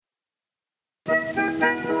Hello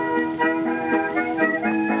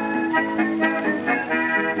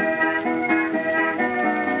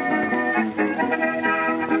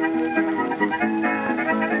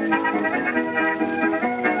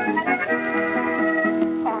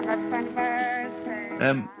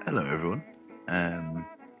everyone.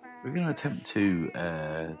 We're going to attempt to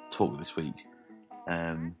talk this week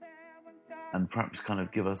and perhaps kind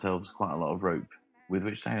of give ourselves quite a lot of rope with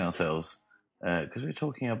which to hang ourselves, because we're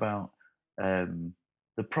talking about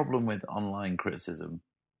the problem with online criticism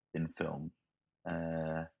in film,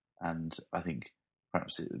 and I think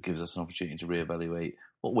perhaps it gives us an opportunity to reevaluate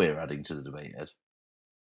what we're adding to the debate, Ed.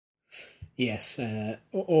 Yes,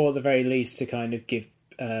 or at the very least to kind of give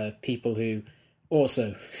people who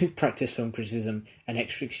also practice film criticism an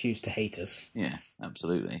extra excuse to hate us. Yeah,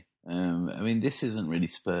 absolutely. I mean, this isn't really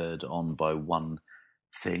spurred on by one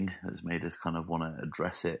thing that's made us kind of want to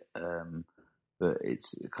address it, but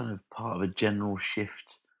it's kind of part of a general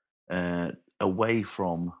shift away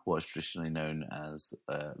from what's traditionally known as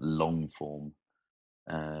long form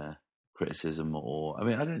criticism. Or, I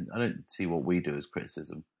mean, I don't see what we do as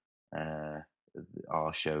criticism.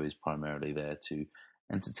 Our show is primarily there to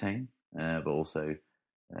entertain, but also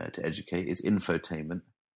to educate. It's infotainment,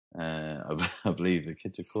 I believe the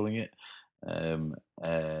kids are calling it.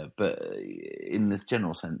 But in this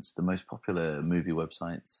general sense, the most popular movie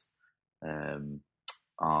websites and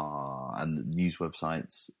news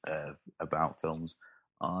websites about films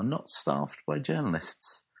are not staffed by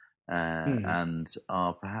journalists and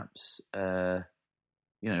are perhaps,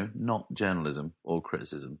 not journalism or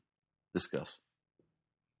criticism. Discuss.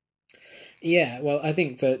 Yeah, well, I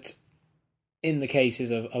think that in the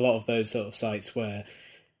cases of a lot of those sort of sites where,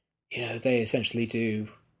 they essentially do,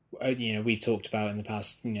 we've talked about in the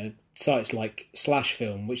past, sites like Slash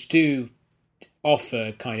Film, which do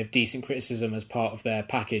offer kind of decent criticism as part of their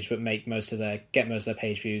package, but get most of their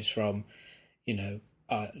page views from,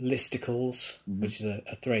 listicles, which is a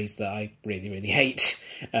phrase that I really, really hate.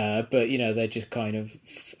 But, they're just kind of,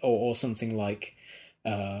 or something like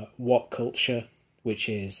What Culture, which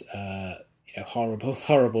is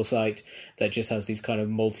horrible site that just has these kind of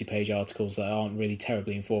multi-page articles that aren't really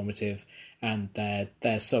terribly informative, and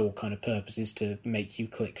their sole kind of purpose is to make you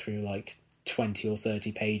click through like 20 or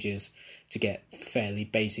 30 pages to get fairly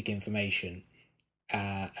basic information,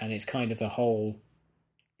 and it's kind of a whole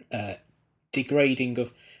degrading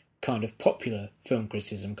of kind of popular film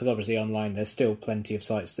criticism, because obviously online there's still plenty of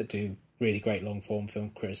sites that do really great long form film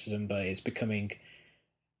criticism, but it's becoming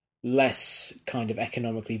less kind of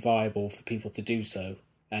economically viable for people to do so,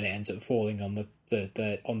 and it ends up falling on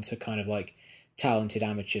the onto kind of like talented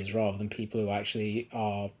amateurs rather than people who actually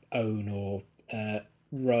own or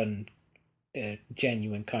run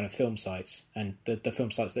genuine kind of film sites. And the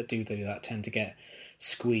film sites that do that tend to get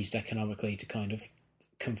squeezed economically to kind of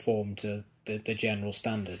conform to the general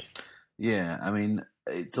standard. Yeah, I mean,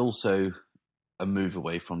 it's also a move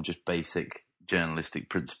away from just basic journalistic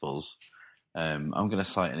principles. I'm going to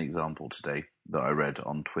cite an example today that I read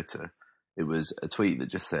on Twitter. It was a tweet that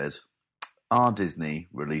just said, "Are Disney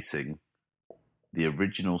releasing the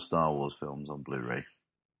original Star Wars films on Blu-ray?"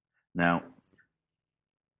 Now,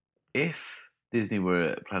 if Disney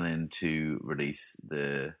were planning to release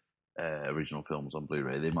the original films on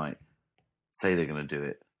Blu-ray, they might say they're going to do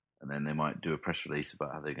it, and then they might do a press release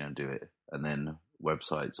about how they're going to do it, and then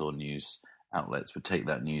websites or news outlets would take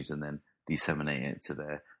that news and then disseminate it to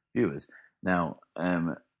their viewers. Now,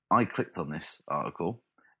 I clicked on this article,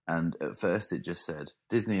 and at first it just said,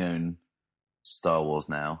 Disney own Star Wars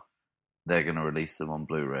now. They're going to release them on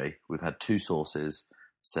Blu-ray. We've had two sources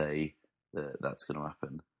say that that's going to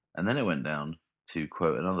happen. And then it went down to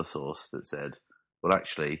quote another source that said, well,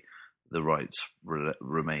 actually, the rights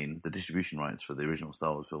remain, the distribution rights for the original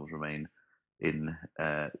Star Wars films remain in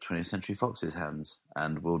 20th Century Fox's hands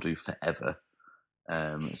and will do forever.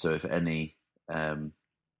 So if any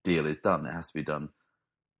deal is done, it has to be done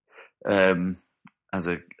as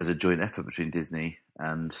a joint effort between Disney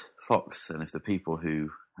and Fox. And if the people who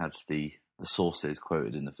had the sources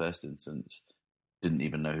quoted in the first instance didn't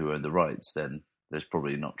even know who owned the rights, then there's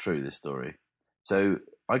probably not true, this story. So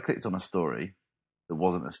I clicked on a story that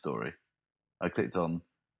wasn't a story. I clicked on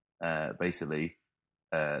basically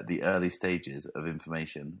the early stages of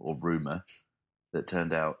information or rumour that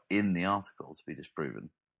turned out in the article to be disproven.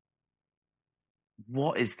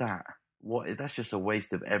 What is that? That's just a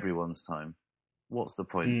waste of everyone's time. What's the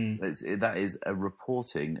point? That is a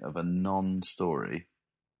reporting of a non-story.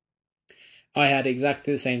 I had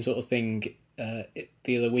exactly the same sort of thing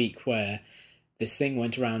the other week, where this thing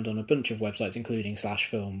went around on a bunch of websites, including Slash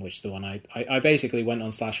Film, which is the one I basically went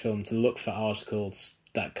on Slash Film to look for articles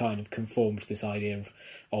that kind of conformed to this idea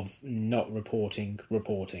of not reporting.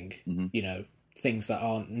 Mm-hmm. You know, things that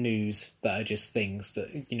aren't news, that are just things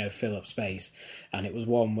that, you know, fill up space. And it was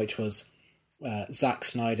one which was Zack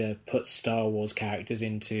Snyder put Star Wars characters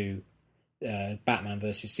into Batman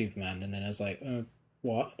versus Superman, and then I was like,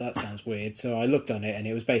 what? That sounds weird. So I looked on it, and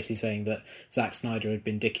it was basically saying that Zack Snyder had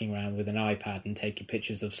been dicking around with an iPad and taking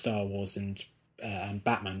pictures of Star Wars and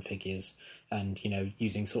Batman figures, and, you know,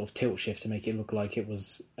 using sort of tilt shift to make it look like it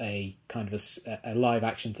was a kind of a live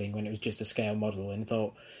action thing when it was just a scale model. And I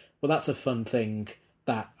thought, well, that's a fun thing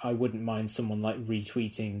that I wouldn't mind someone like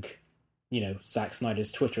retweeting, you know, Zack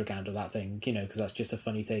Snyder's Twitter account of that thing, you know, because that's just a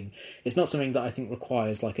funny thing. It's not something that I think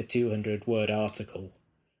requires like a 200-word article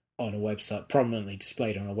on a website, prominently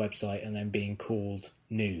displayed on a website, and then being called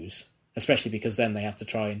news, especially because then they have to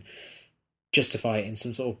try and justify it in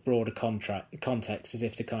some sort of broader context, as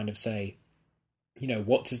if to kind of say, you know,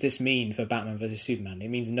 what does this mean for Batman versus Superman? It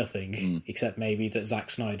means nothing, except maybe that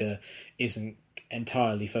Zack Snyder isn't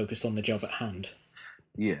entirely focused on the job at hand.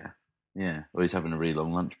 Yeah. Or he's having a really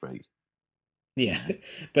long lunch break. Yeah,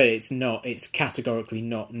 but it's categorically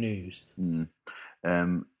not news.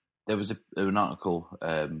 There was an article,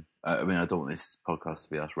 I mean, I don't want this podcast to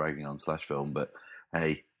be us ragging on Slash Film, but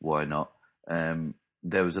hey, why not?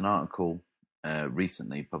 There was an article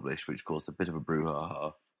recently published which caused a bit of a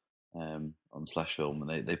brouhaha on Slash Film,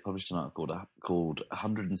 and they published an article called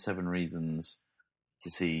 107 Reasons to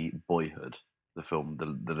See Boyhood, the film,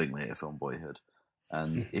 the Linklater film Boyhood.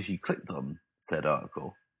 And if you clicked on said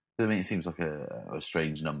article, I mean, it seems like a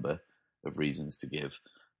strange number of reasons to give.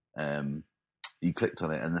 You clicked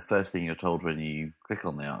on it, and the first thing you're told when you click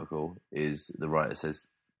on the article is the writer says,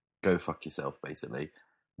 "Go fuck yourself." Basically,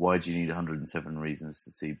 why do you need 107 reasons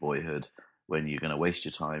to see Boyhood when you're going to waste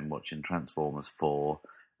your time watching Transformers 4?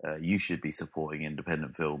 You should be supporting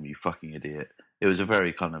independent film, you fucking idiot. It was a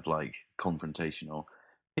very kind of like confrontational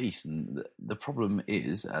piece, and the problem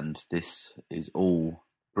is, and this is all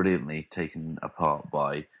brilliantly taken apart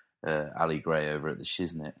by Ali Gray over at the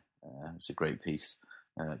Shiznit. It's a great piece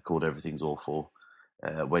called "Everything's Awful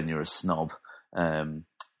When You're a Snob." Kind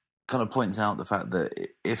of points out the fact that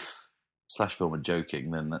if Slash Film are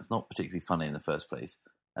joking, then that's not particularly funny in the first place.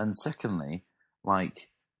 And secondly,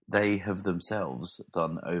 like, they have themselves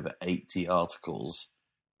done over 80 articles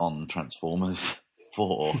on Transformers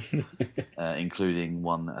 4, including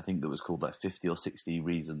one, I think, that was called like 50 or 60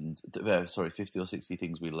 reasons, 50 or 60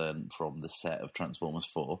 things we learned from the set of Transformers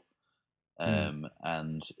 4.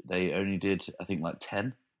 And they only did, I think, like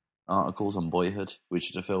 10 articles on Boyhood, which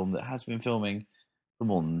is a film that has been filming for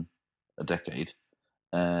more than a decade.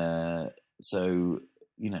 So,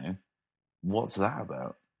 you know, what's that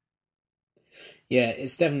about? Yeah,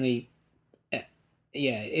 it's definitely...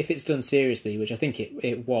 Yeah, if it's done seriously, which I think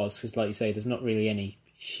it was, because like you say, there's not really any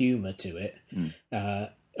humour to it,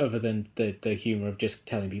 other than the humour of just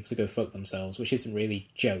telling people to go fuck themselves, which isn't really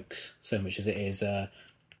jokes so much as it is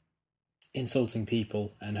insulting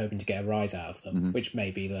people and hoping to get a rise out of them, which may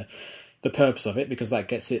be the purpose of it, because that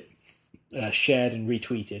gets it shared and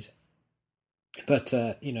retweeted. But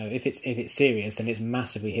you know, if it's serious, then it's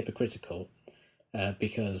massively hypocritical,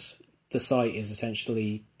 because the site is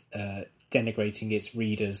essentially denigrating its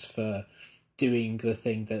readers for doing the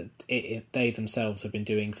thing that they themselves have been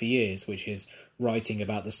doing for years, which is writing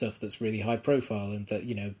about the stuff that's really high profile and that,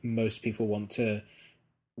 you know, most people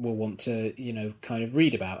will want to, you know, kind of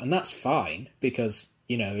read about. And that's fine, because,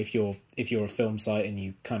 you know, if you're a film site and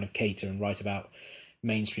you kind of cater and write about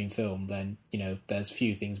mainstream film, then, you know, there's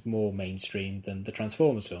few things more mainstream than the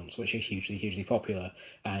Transformers films, which are hugely popular.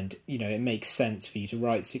 And, you know, it makes sense for you to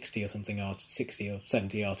write 60 or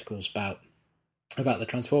 70 articles about the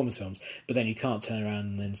Transformers films, but then you can't turn around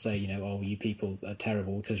and then say, you know, oh, you people are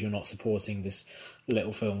terrible because you're not supporting this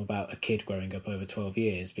little film about a kid growing up over 12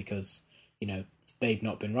 years, because, you know, they've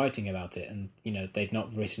not been writing about it, and, you know, they've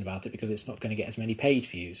not written about it because it's not going to get as many page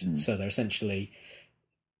views. So they're essentially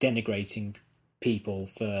denigrating people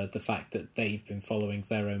for the fact that they've been following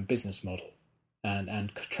their own business model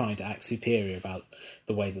and trying to act superior about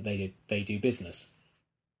the way that they do business.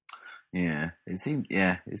 Yeah, it seemed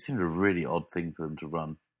a really odd thing for them to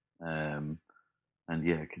run, and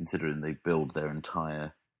yeah, considering they build their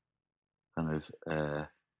entire kind of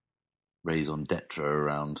raison d'etre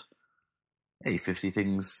around, hey, 50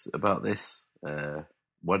 things about this.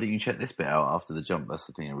 Why don't you check this bit out after the jump? That's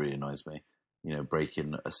the thing that really annoys me. You know,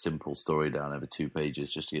 breaking a simple story down over 2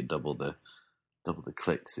 pages just to get double the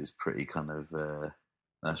clicks is pretty kind of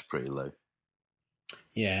that's pretty low.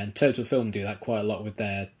 Yeah, and Total Film do that quite a lot with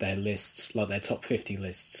their lists, like their top 50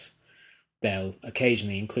 lists, they'll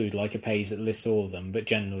occasionally include like a page that lists all of them, but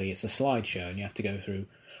generally it's a slideshow and you have to go through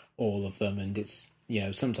all of them. And it's,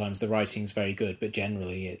 sometimes the writing's very good, but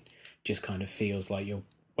generally it just kind of feels like you're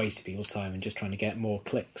wasting people's time and just trying to get more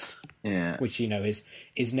clicks. Yeah. Which,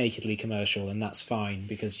 is nakedly commercial, and that's fine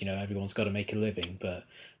because, everyone's got to make a living. But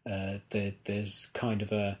there's kind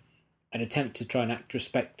of an attempt to try and act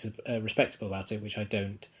respectable about it, which I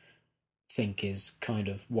don't think is kind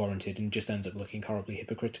of warranted and just ends up looking horribly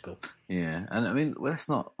hypocritical. Yeah, and I mean, let's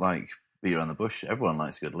not beat around the bush. Everyone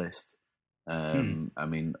likes a good list. I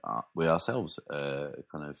mean, we ourselves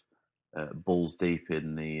kind of balls deep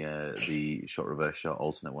in the shot, reverse shot,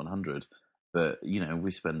 alternate 100, but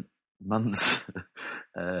we spent months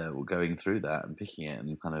going through that and picking it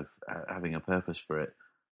and kind of having a purpose for it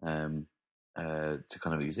to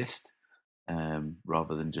kind of exist,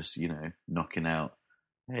 rather than just knocking out,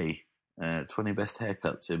 hey, 20 best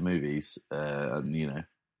haircuts in movies, and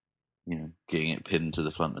getting it pinned to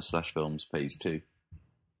the front of Slash Films page 2.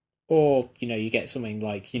 Or, you get something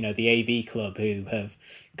like, the AV Club, who have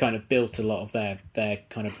kind of built a lot of their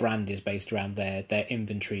kind of brand is based around their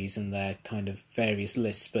inventories and their kind of various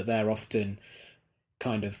lists, but they're often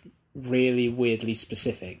kind of really weirdly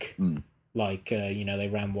specific. Like, they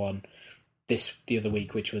ran one the other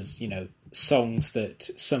week, which was, songs that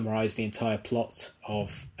summarise the entire plot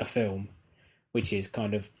of a film, which is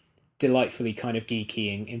kind of delightfully kind of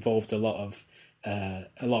geeky and involved a lot of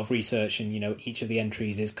research, and each of the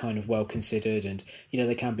entries is kind of well considered, and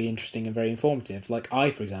they can be interesting and very informative. Like,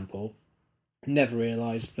 I, for example, never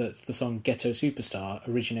realised that the song Ghetto Superstar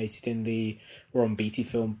originated in the Warren Beatty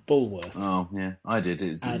film Bulworth. Oh yeah, I did.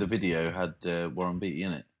 The video had Warren Beatty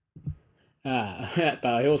in it. But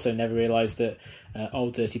I also never realised that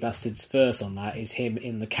Old Dirty Bastard's verse on that is him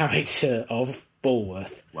in the character of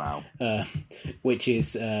Bulworth. Wow. Which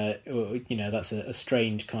is, that's a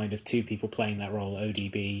strange kind of two people playing that role,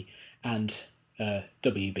 ODB and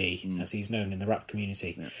WB, as he's known in the rap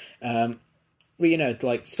community. Yeah. But,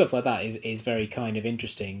 like, stuff like that is very kind of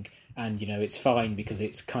interesting, and, it's fine because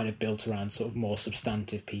it's kind of built around sort of more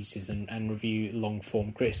substantive pieces and review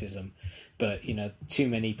long-form criticism. But, too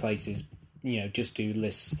many places just do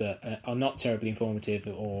lists that are not terribly informative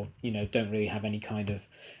or, don't really have any kind of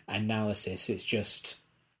analysis. It's just,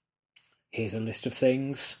 here's a list of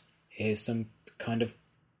things, here's some kind of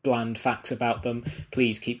bland facts about them,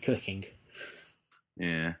 please keep clicking.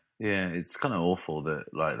 Yeah, it's kind of awful that,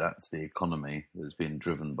 like, that's the economy that's being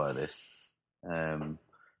driven by this.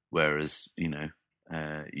 Whereas, you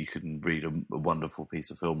can read a wonderful piece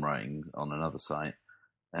of film writing on another site,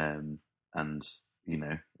 and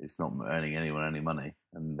it's not earning anyone any money,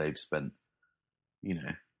 and they've spent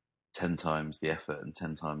 10 times the effort and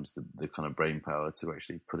 10 times the kind of brain power to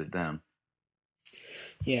actually put it down.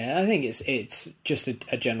 Yeah, I think it's just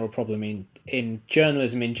a general problem in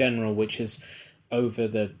journalism in general, which has over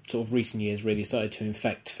the sort of recent years really started to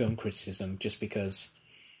infect film criticism, just because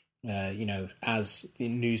as the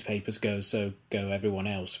newspapers go, so go everyone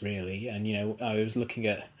else, really. And I was looking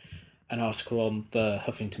at an article on the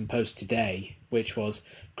Huffington Post today, which was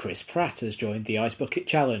Chris Pratt has joined the Ice Bucket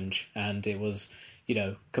Challenge, and it was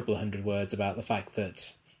a couple of hundred words about the fact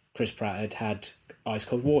that Chris Pratt had ice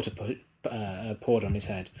cold water poured on his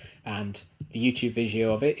head, and the YouTube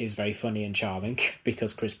video of it is very funny and charming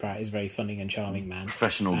because Chris Pratt is a very funny and charming man.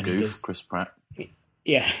 Professional goof, Chris Pratt.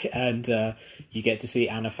 Yeah, and you get to see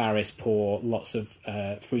Anna Faris pour lots of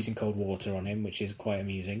freezing cold water on him, which is quite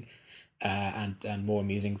amusing. And more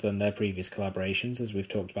amusing than their previous collaborations, as we've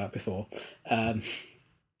talked about before. And,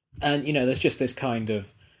 there's just this kind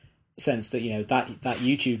of sense that, that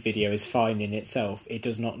YouTube video is fine in itself. It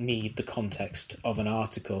does not need the context of an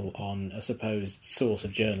article on a supposed source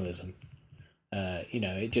of journalism.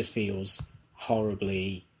 It just feels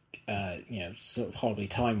horribly, sort of horribly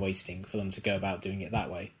time-wasting for them to go about doing it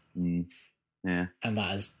that way. Yeah. And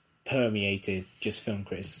that has permeated just film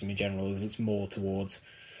criticism in general, as it's more towards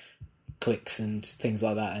clicks and things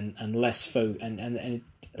like that, and less and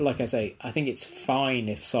like I say, I think it's fine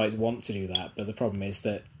if sites want to do that, but the problem is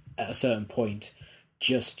that at a certain point,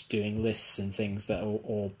 just doing lists and things that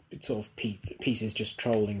or sort of pieces just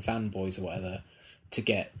trolling fanboys or whatever to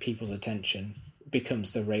get people's attention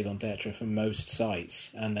becomes the raison d'etre for most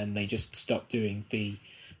sites, and then they just stop doing the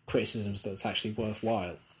criticisms that's actually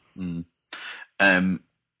worthwhile.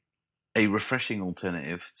 A refreshing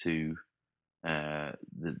alternative to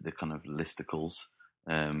the kind of listicles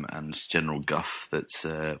and general guff that's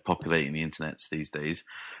populating the internets these days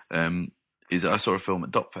is I saw a film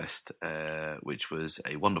at Dopfest, which was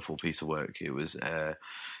a wonderful piece of work. It was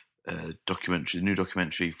new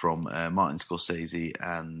documentary from Martin Scorsese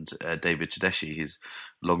and David Tedeschi, his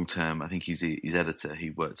long-term, I think he's editor. He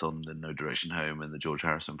worked on the No Direction Home and the George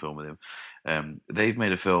Harrison film with him. They've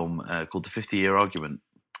made a film called The 50-Year Argument,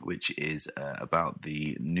 which is about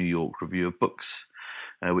the New York Review of Books,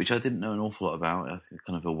 which I didn't know an awful lot about. I was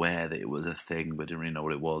kind of aware that it was a thing, but didn't really know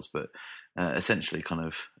what it was. But essentially kind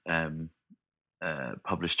of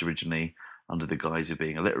published originally under the guise of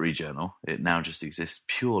being a literary journal. It now just exists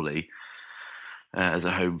purely as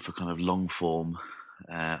a home for kind of long form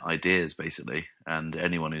ideas, basically. And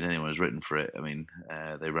anyone has written for it. I mean,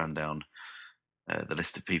 they ran down the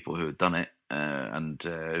list of people who had done it and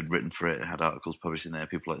had written for it, had articles published in there.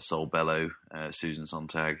 People like Sol Bellow, Susan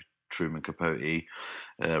Sontag, Truman Capote,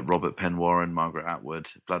 Robert Penn Warren, Margaret Atwood,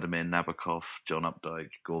 Vladimir Nabokov, John Updike,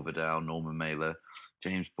 Gore Vidal, Norman Mailer,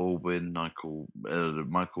 James Baldwin, Michael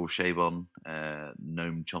Chabon,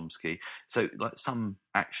 Noam Chomsky. So, like, some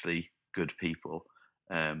actually good people.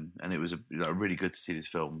 And it was really good to see this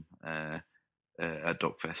film at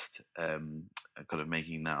DocFest, kind of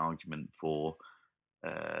making that argument for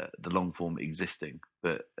the long form existing.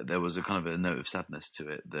 But there was a kind of a note of sadness to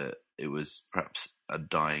it, that it was perhaps a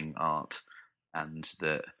dying art, and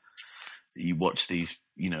that you watch these,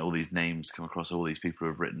 all these names come across, all these people who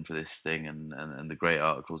have written for this thing, and the great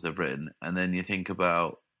articles they've written, and then you think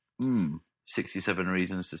about 67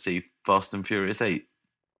 reasons to see Fast and Furious 8,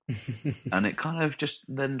 and it kind of just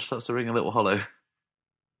then starts to ring a little hollow.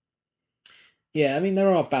 Yeah, I mean,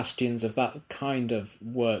 there are bastions of that kind of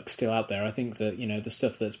work still out there. I think that, the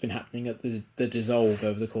stuff that's been happening at the Dissolve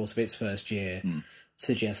over the course of its first year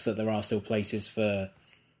suggests that there are still places for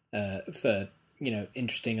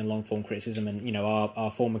interesting and long-form criticism. And,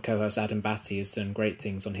 our former co-host Adam Batty has done great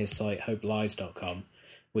things on his site, hopelies.com,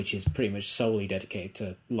 which is pretty much solely dedicated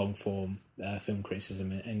to long-form film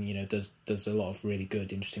criticism and does a lot of really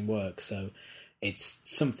good, interesting work. So it's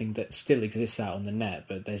something that still exists out on the net,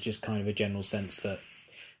 but there's just kind of a general sense that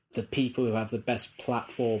the people who have the best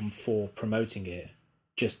platform for promoting it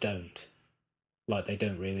just don't. Like, they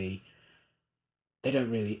don't really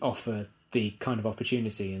offer the kind of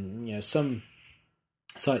opportunity. And, some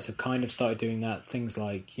sites have kind of started doing that. Things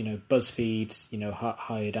like, BuzzFeed,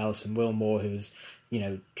 hired Alison Wilmore, who's,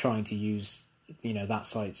 trying to use, that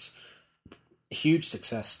site's huge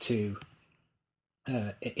success to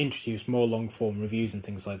introduce more long form reviews and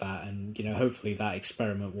things like that, and hopefully that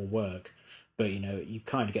experiment will work. But you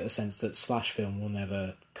kind of get the sense that Slash Film will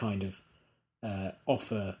never kind of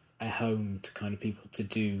offer a home to kind of people to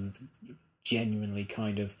do genuinely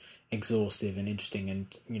kind of exhaustive and interesting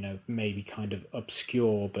and maybe kind of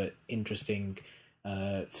obscure but interesting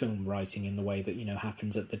film writing in the way that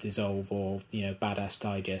happens at the Dissolve or Badass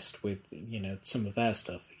Digest with some of their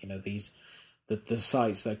stuff. The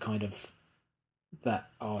sites that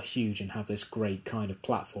are huge and have this great kind of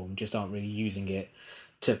platform just aren't really using it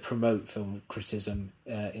to promote film criticism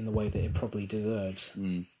in the way that it probably deserves.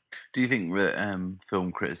 Do you think that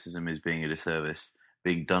film criticism is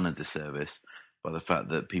being done a disservice by the fact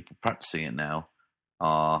that people practicing it now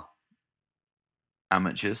are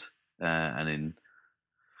amateurs, and in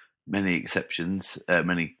many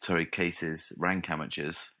cases, rank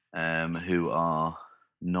amateurs who are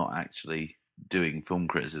not actually doing film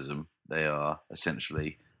criticism? They are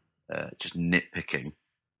essentially just nitpicking.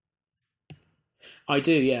 I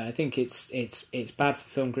do, yeah. I think it's bad for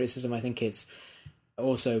film criticism. I think it's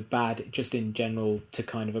also bad just in general to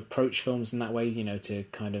kind of approach films in that way. To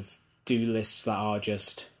kind of do lists that are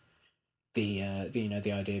just the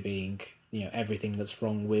idea being everything that's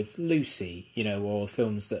wrong with Lucy, or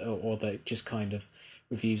films that just kind of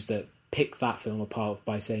reviews that pick that film apart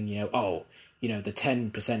by saying the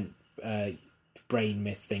 10% brain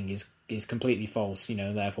myth thing is completely false,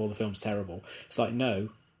 and therefore the film's terrible. It's like, no,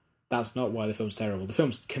 that's not why the film's terrible. The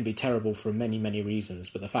film can be terrible for many, many reasons,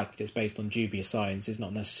 but the fact that it's based on dubious science is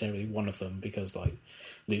not necessarily one of them, because, like,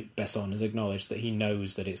 Luc Besson has acknowledged that he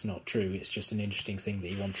knows that it's not true. It's just an interesting thing that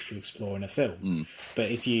he wanted to explore in a film.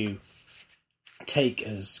 But if you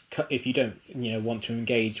don't want to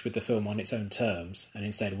engage with the film on its own terms and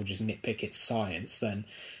instead will just nitpick its science, then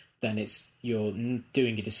you're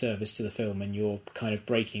doing a disservice to the film, and you're kind of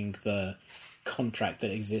breaking the contract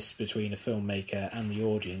that exists between a filmmaker and the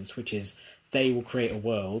audience, which is they will create a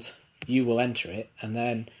world, you will enter it, and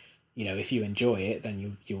then if you enjoy it,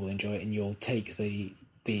 then you will enjoy it, and you'll take the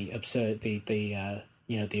absurdities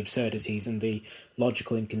and the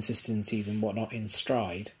logical inconsistencies and whatnot in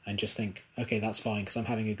stride, and just think, okay, that's fine because I'm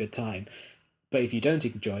having a good time. But if you don't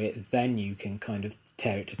enjoy it, then you can kind of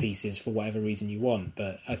tear it to pieces for whatever reason you want.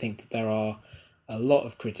 But I think that there are a lot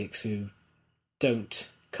of critics who don't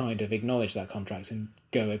kind of acknowledge that contract and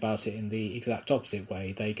go about it in the exact opposite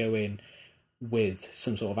way. They go in with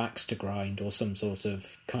some sort of axe to grind or some sort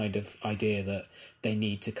of kind of idea that they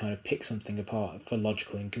need to kind of pick something apart for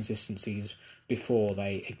logical inconsistencies before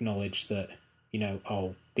they acknowledge that,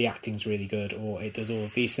 the acting's really good or it does all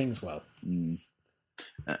of these things well. Mm.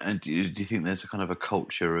 And do you think there's a kind of a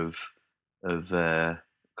culture of kind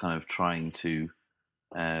of trying to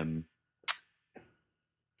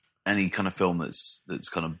any kind of film that's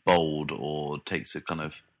kind of bold or takes a kind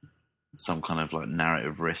of some kind of like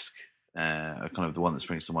narrative risk? Kind of the one that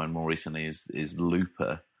springs to mind more recently is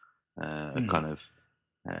Looper, kind of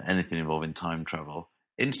anything involving time travel.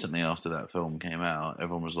 Instantly after that film came out,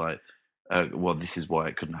 everyone was like, "Well, this is why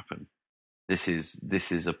it couldn't happen. This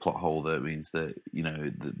is a plot hole that means that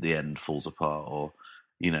the end falls apart, or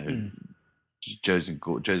Joseph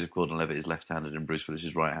Gordon-Levitt is left-handed and Bruce Willis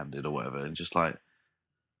is right-handed, or whatever." And just like,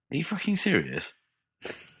 are you fucking serious?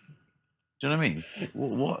 Do you know what I mean?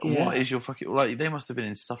 What is your fucking... Like, they must have been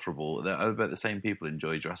insufferable. I bet the same people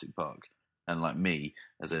enjoy Jurassic Park. And, like, me,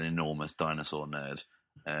 as an enormous dinosaur nerd,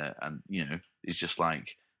 and, it's just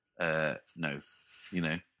like, no.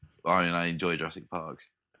 I enjoy Jurassic Park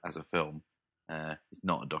as a film. It's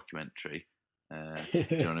not a documentary. Do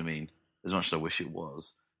you know what I mean? As much as I wish it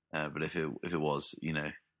was. But if it was,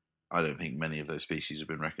 I don't think many of those species have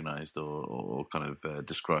been recognised or kind of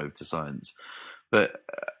described to science. But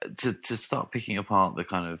to start picking apart the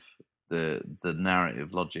kind of the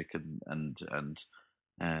narrative logic and kind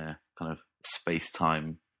of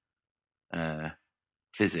space-time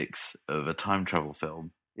physics of a time travel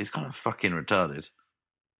film is kind of fucking retarded.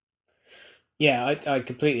 Yeah, I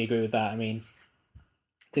completely agree with that. I mean,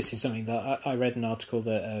 this is something that I read an article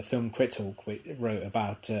that Film Crit Talk wrote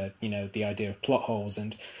about, the idea of plot holes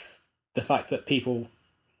and the fact that people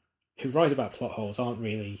who write about plot holes aren't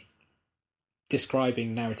really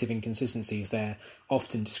describing narrative inconsistencies. They're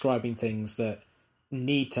often describing things that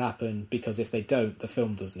need to happen because if they don't, the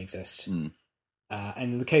film doesn't exist. And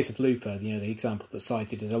in the case of Looper, the example that's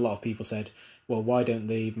cited is a lot of people said, well, why don't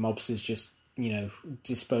the mobsters just,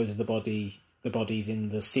 dispose of the bodies in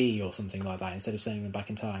the sea or something like that instead of sending them back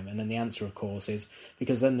in time? And then the answer, of course, is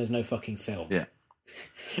because then there's no fucking film. Yeah.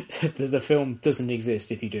 The film doesn't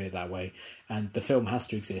exist if you do it that way, and the film has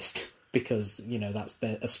to exist because that's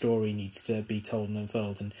a story needs to be told and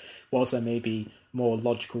unfold. And whilst there may be more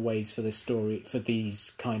logical ways for this story, for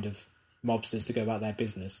these kind of mobsters to go about their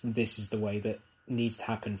business, and this is the way that needs to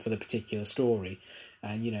happen for the particular story.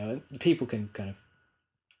 And people can kind of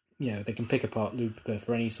they can pick apart Looper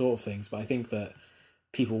for any sort of things, but I think that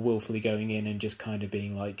people willfully going in and just kind of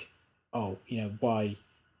being like, oh,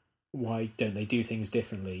 why don't they do things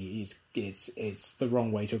differently? It's the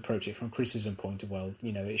wrong way to approach it from a criticism point of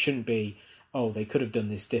it shouldn't be, oh, they could have done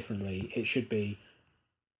this differently. It should be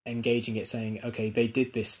engaging it, saying, okay, they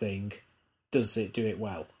did this thing. Does it do it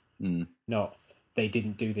well? Not they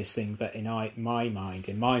didn't do this thing that in my mind,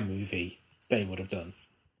 in my movie, they would have done.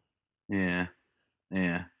 Yeah.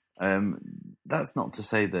 That's not to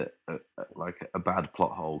say that like a bad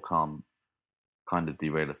plot hole can't kind of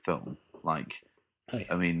derail a film. Like,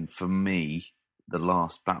 I mean, for me, the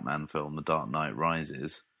last Batman film, The Dark Knight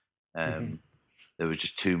Rises, there were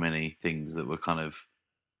just too many things that were kind of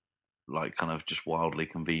just wildly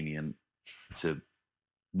convenient to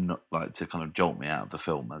not to kind of jolt me out of the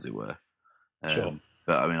film, as it were. Sure.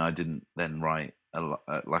 But I mean, I didn't then write an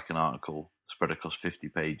article spread across 50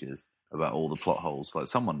 pages about all the plot holes, like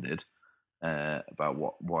someone did,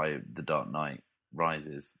 about why The Dark Knight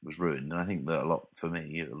Rises was ruined. And I think that a lot, for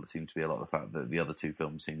me, it seemed to be a lot of the fact that the other two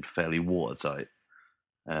films seemed fairly watertight,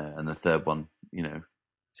 and the third one,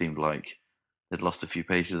 seemed like they'd lost a few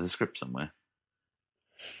pages of the script somewhere.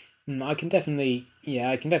 I can definitely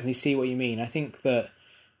see what you mean. I think that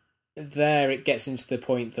there it gets into the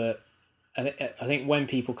point that I think when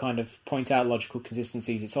people kind of point out logical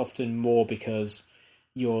consistencies, it's often more because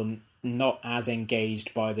you're not as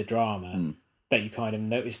engaged by the drama that you kind of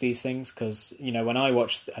notice these things. Because, when I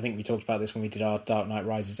watched, I think we talked about this when we did our Dark Knight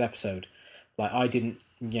Rises episode, like I didn't,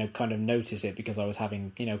 kind of notice it because I was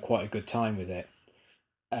having, quite a good time with it.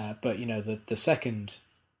 But, the second,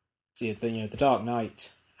 the Dark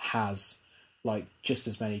Knight has like just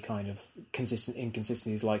as many kind of consistent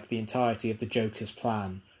inconsistencies. Like the entirety of the Joker's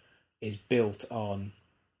plan is built on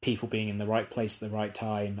people being in the right place at the right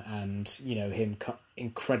time, and him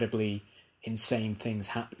incredibly insane things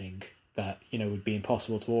happening that would be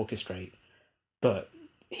impossible to orchestrate. But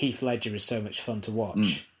Heath Ledger is so much fun to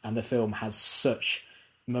watch, and the film has such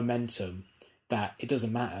momentum that it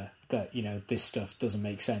doesn't matter that this stuff doesn't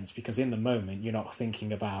make sense, because in the moment you're not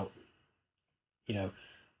thinking about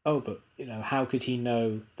oh, but how could he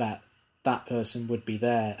know that that person would be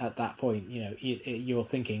there at that point? You're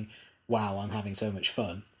thinking, wow, I'm having so much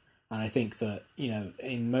fun. And I think that,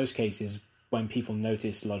 in most cases, when people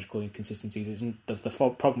notice logical inconsistencies,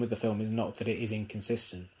 the problem with the film is not that it is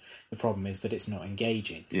inconsistent. The problem is that it's not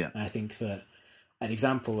engaging. Yeah. And I think that an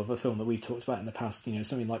example of a film that we've talked about in the past,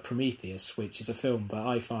 something like Prometheus, which is a film that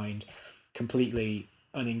I find completely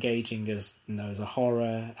unengaging as a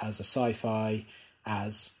horror, as a sci-fi,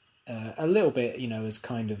 as a little bit, as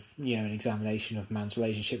kind of, an examination of man's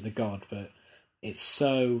relationship with God, but it's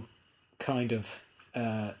so kind of,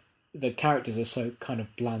 the characters are so kind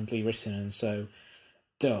of blandly written and so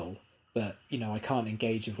dull that, I can't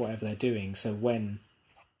engage with whatever they're doing. So when,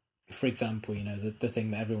 for example, the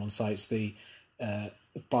thing that everyone cites, the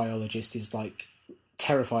biologist is like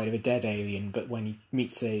terrified of a dead alien, but when he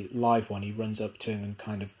meets a live one, he runs up to him and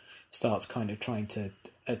kind of starts kind of trying to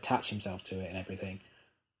attach himself to it and everything.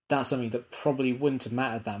 That's something that probably wouldn't have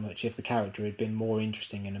mattered that much if the character had been more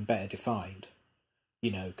interesting and better defined.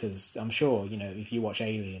 Because I'm sure, if you watch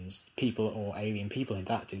Aliens, people or alien people in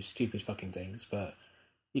that do stupid fucking things, but,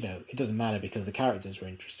 it doesn't matter because the characters are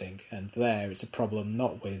interesting. And there, it's a problem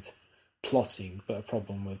not with plotting, but a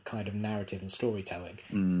problem with kind of narrative and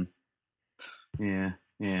storytelling. Yeah.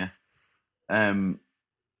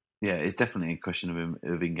 It's definitely a question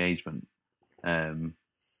of engagement for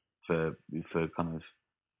kind of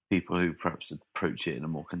people who perhaps approach it in a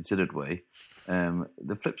more considered way.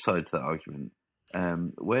 The flip side to that argument,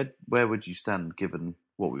 where would you stand given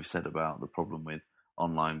what we've said about the problem with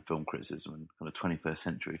online film criticism and kind of 21st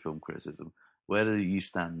century film criticism? Where do you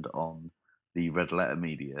stand on the Red Letter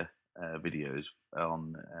Media videos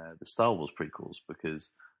on the Star Wars prequels? Because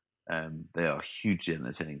they are hugely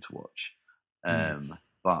entertaining to watch,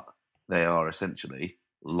 but they are essentially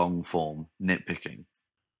long form nitpicking.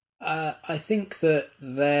 I think that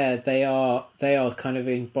they are kind of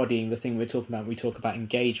embodying the thing we're talking about when we talk about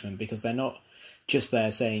engagement, because they're not just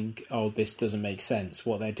there saying, oh, this doesn't make sense.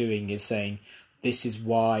 What they're doing is saying, this is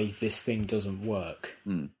why this thing doesn't work,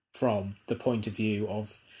 from the point of view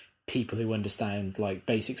of people who understand like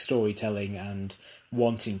basic storytelling and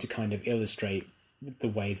wanting to kind of illustrate the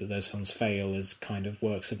way that those films fail as kind of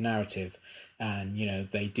works of narrative. And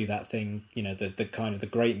they do that thing, the kind of the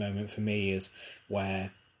great moment for me is where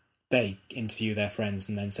they interview their friends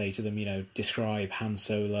and then say to them, describe Han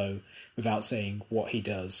Solo without saying what he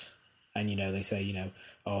does. And, they say,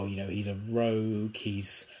 he's a rogue,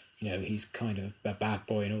 he's kind of a bad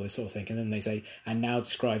boy and all this sort of thing. And then they say, and now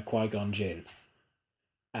describe Qui-Gon Jinn.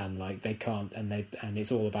 And like they can't, and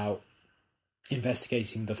it's all about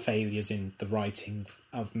investigating the failures in the writing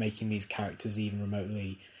of making these characters even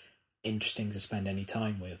remotely interesting to spend any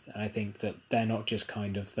time with. And I think that they're not just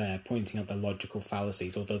kind of there pointing out the logical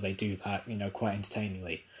fallacies, although they do that, quite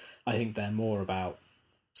entertainingly. I think they're more about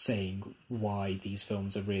saying why these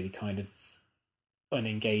films are really kind of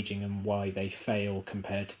unengaging and why they fail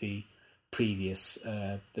compared to the previous,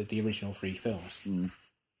 the original 3 films.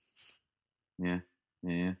 Yeah.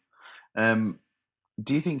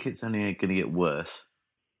 Do you think it's only going to get worse?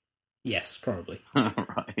 Yes, probably.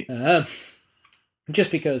 Right.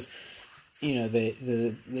 Just because,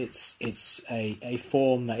 it's a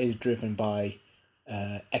form that is driven by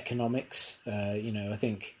economics. I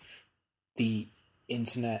think the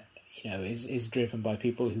internet, is driven by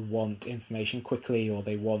people who want information quickly, or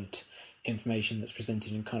they want information that's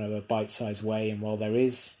presented in kind of a bite-sized way. And while there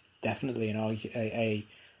is definitely a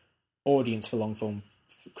audience for long-form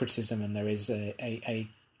criticism, and there is a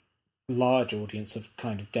large audience of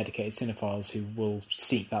kind of dedicated cinephiles who will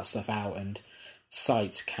seek that stuff out, and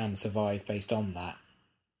sites can survive based on that,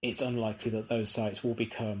 it's unlikely that those sites will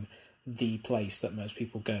become the place that most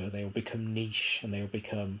people go. They will become niche, and they will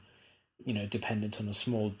become, dependent on a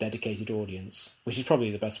small dedicated audience, which is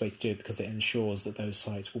probably the best way to do it, because it ensures that those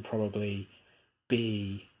sites will probably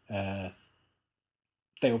be, they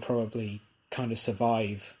will probably kind of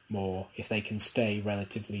survive more if they can stay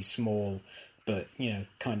relatively small, but,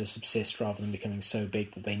 kind of subsist rather than becoming so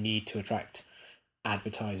big that they need to attract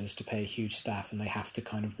advertisers to pay a huge staff and they have to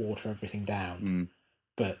kind of water everything down.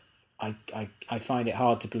 But I find it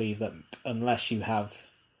hard to believe that unless you have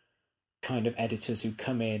kind of editors who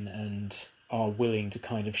come in and are willing to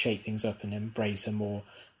kind of shake things up and embrace a more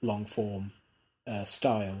long form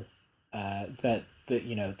style, that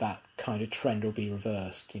kind of trend will be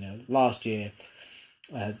reversed. Last year,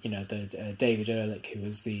 David Ehrlich, who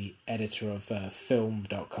was the editor of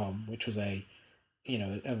Film.com, which was a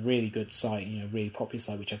really good site, really popular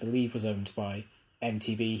site, which I believe was owned by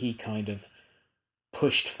MTV, he kind of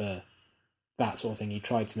pushed for that sort of thing. He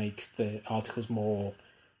tried to make the articles more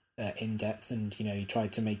in depth, and he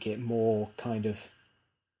tried to make it more kind of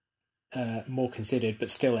more considered but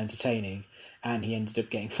still entertaining, and he ended up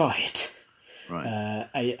getting fired. Right.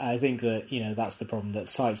 I think that that's the problem, that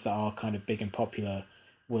sites that are kind of big and popular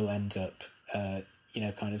will end up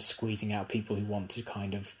kind of squeezing out people who want to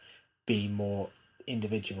kind of be more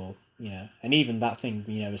individual, and even that thing,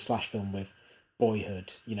 a slash film with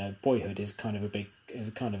Boyhood. Boyhood is kind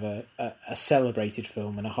of a celebrated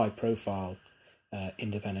film and a high profile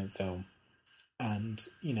independent film, and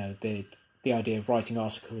the idea of writing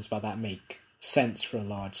articles about that make sense for a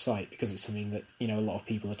large site because it's something that a lot of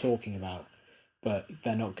people are talking about, but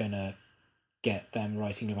they're not gonna get them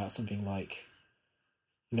writing about something like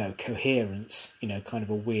Coherence, kind of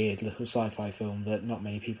a weird little sci-fi film that not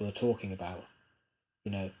many people are talking about,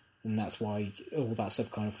 and that's why all that stuff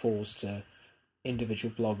kind of falls to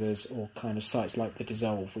individual bloggers or kind of sites like The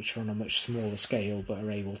Dissolve, which are on a much smaller scale but are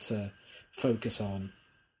able to focus on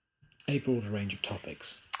a broader range of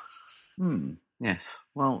topics. Yes.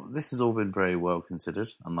 Well, this has all been very well considered,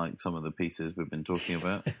 unlike some of the pieces we've been talking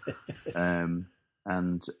about.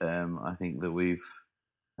 And I think that we've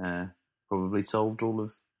probably solved all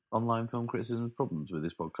of online film criticism's problems with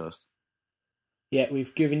this podcast. Yeah,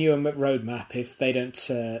 we've given you a roadmap. If they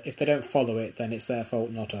don't follow it, then it's their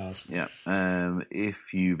fault, not ours. Yeah.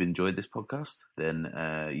 If you've enjoyed this podcast, then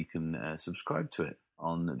you can subscribe to it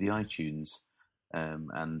on the iTunes.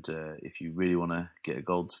 And if you really want to get a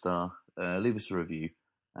gold star, leave us a review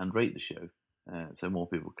and rate the show so more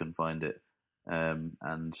people can find it.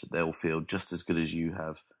 And they'll feel just as good as you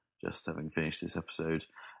have just having finished this episode.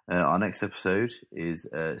 Our next episode is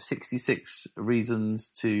 66 Reasons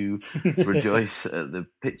to Rejoice at the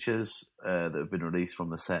pictures that have been released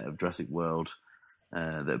from the set of Jurassic World,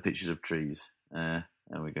 that are pictures of trees. And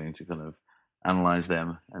we're going to kind of analyse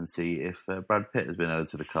them and see if Brad Pitt has been added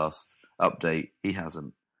to the cast. Update, he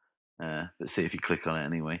hasn't. But see if you click on it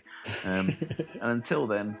anyway. And until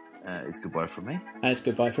then, it's goodbye from me. And it's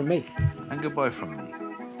goodbye from me. And goodbye from me.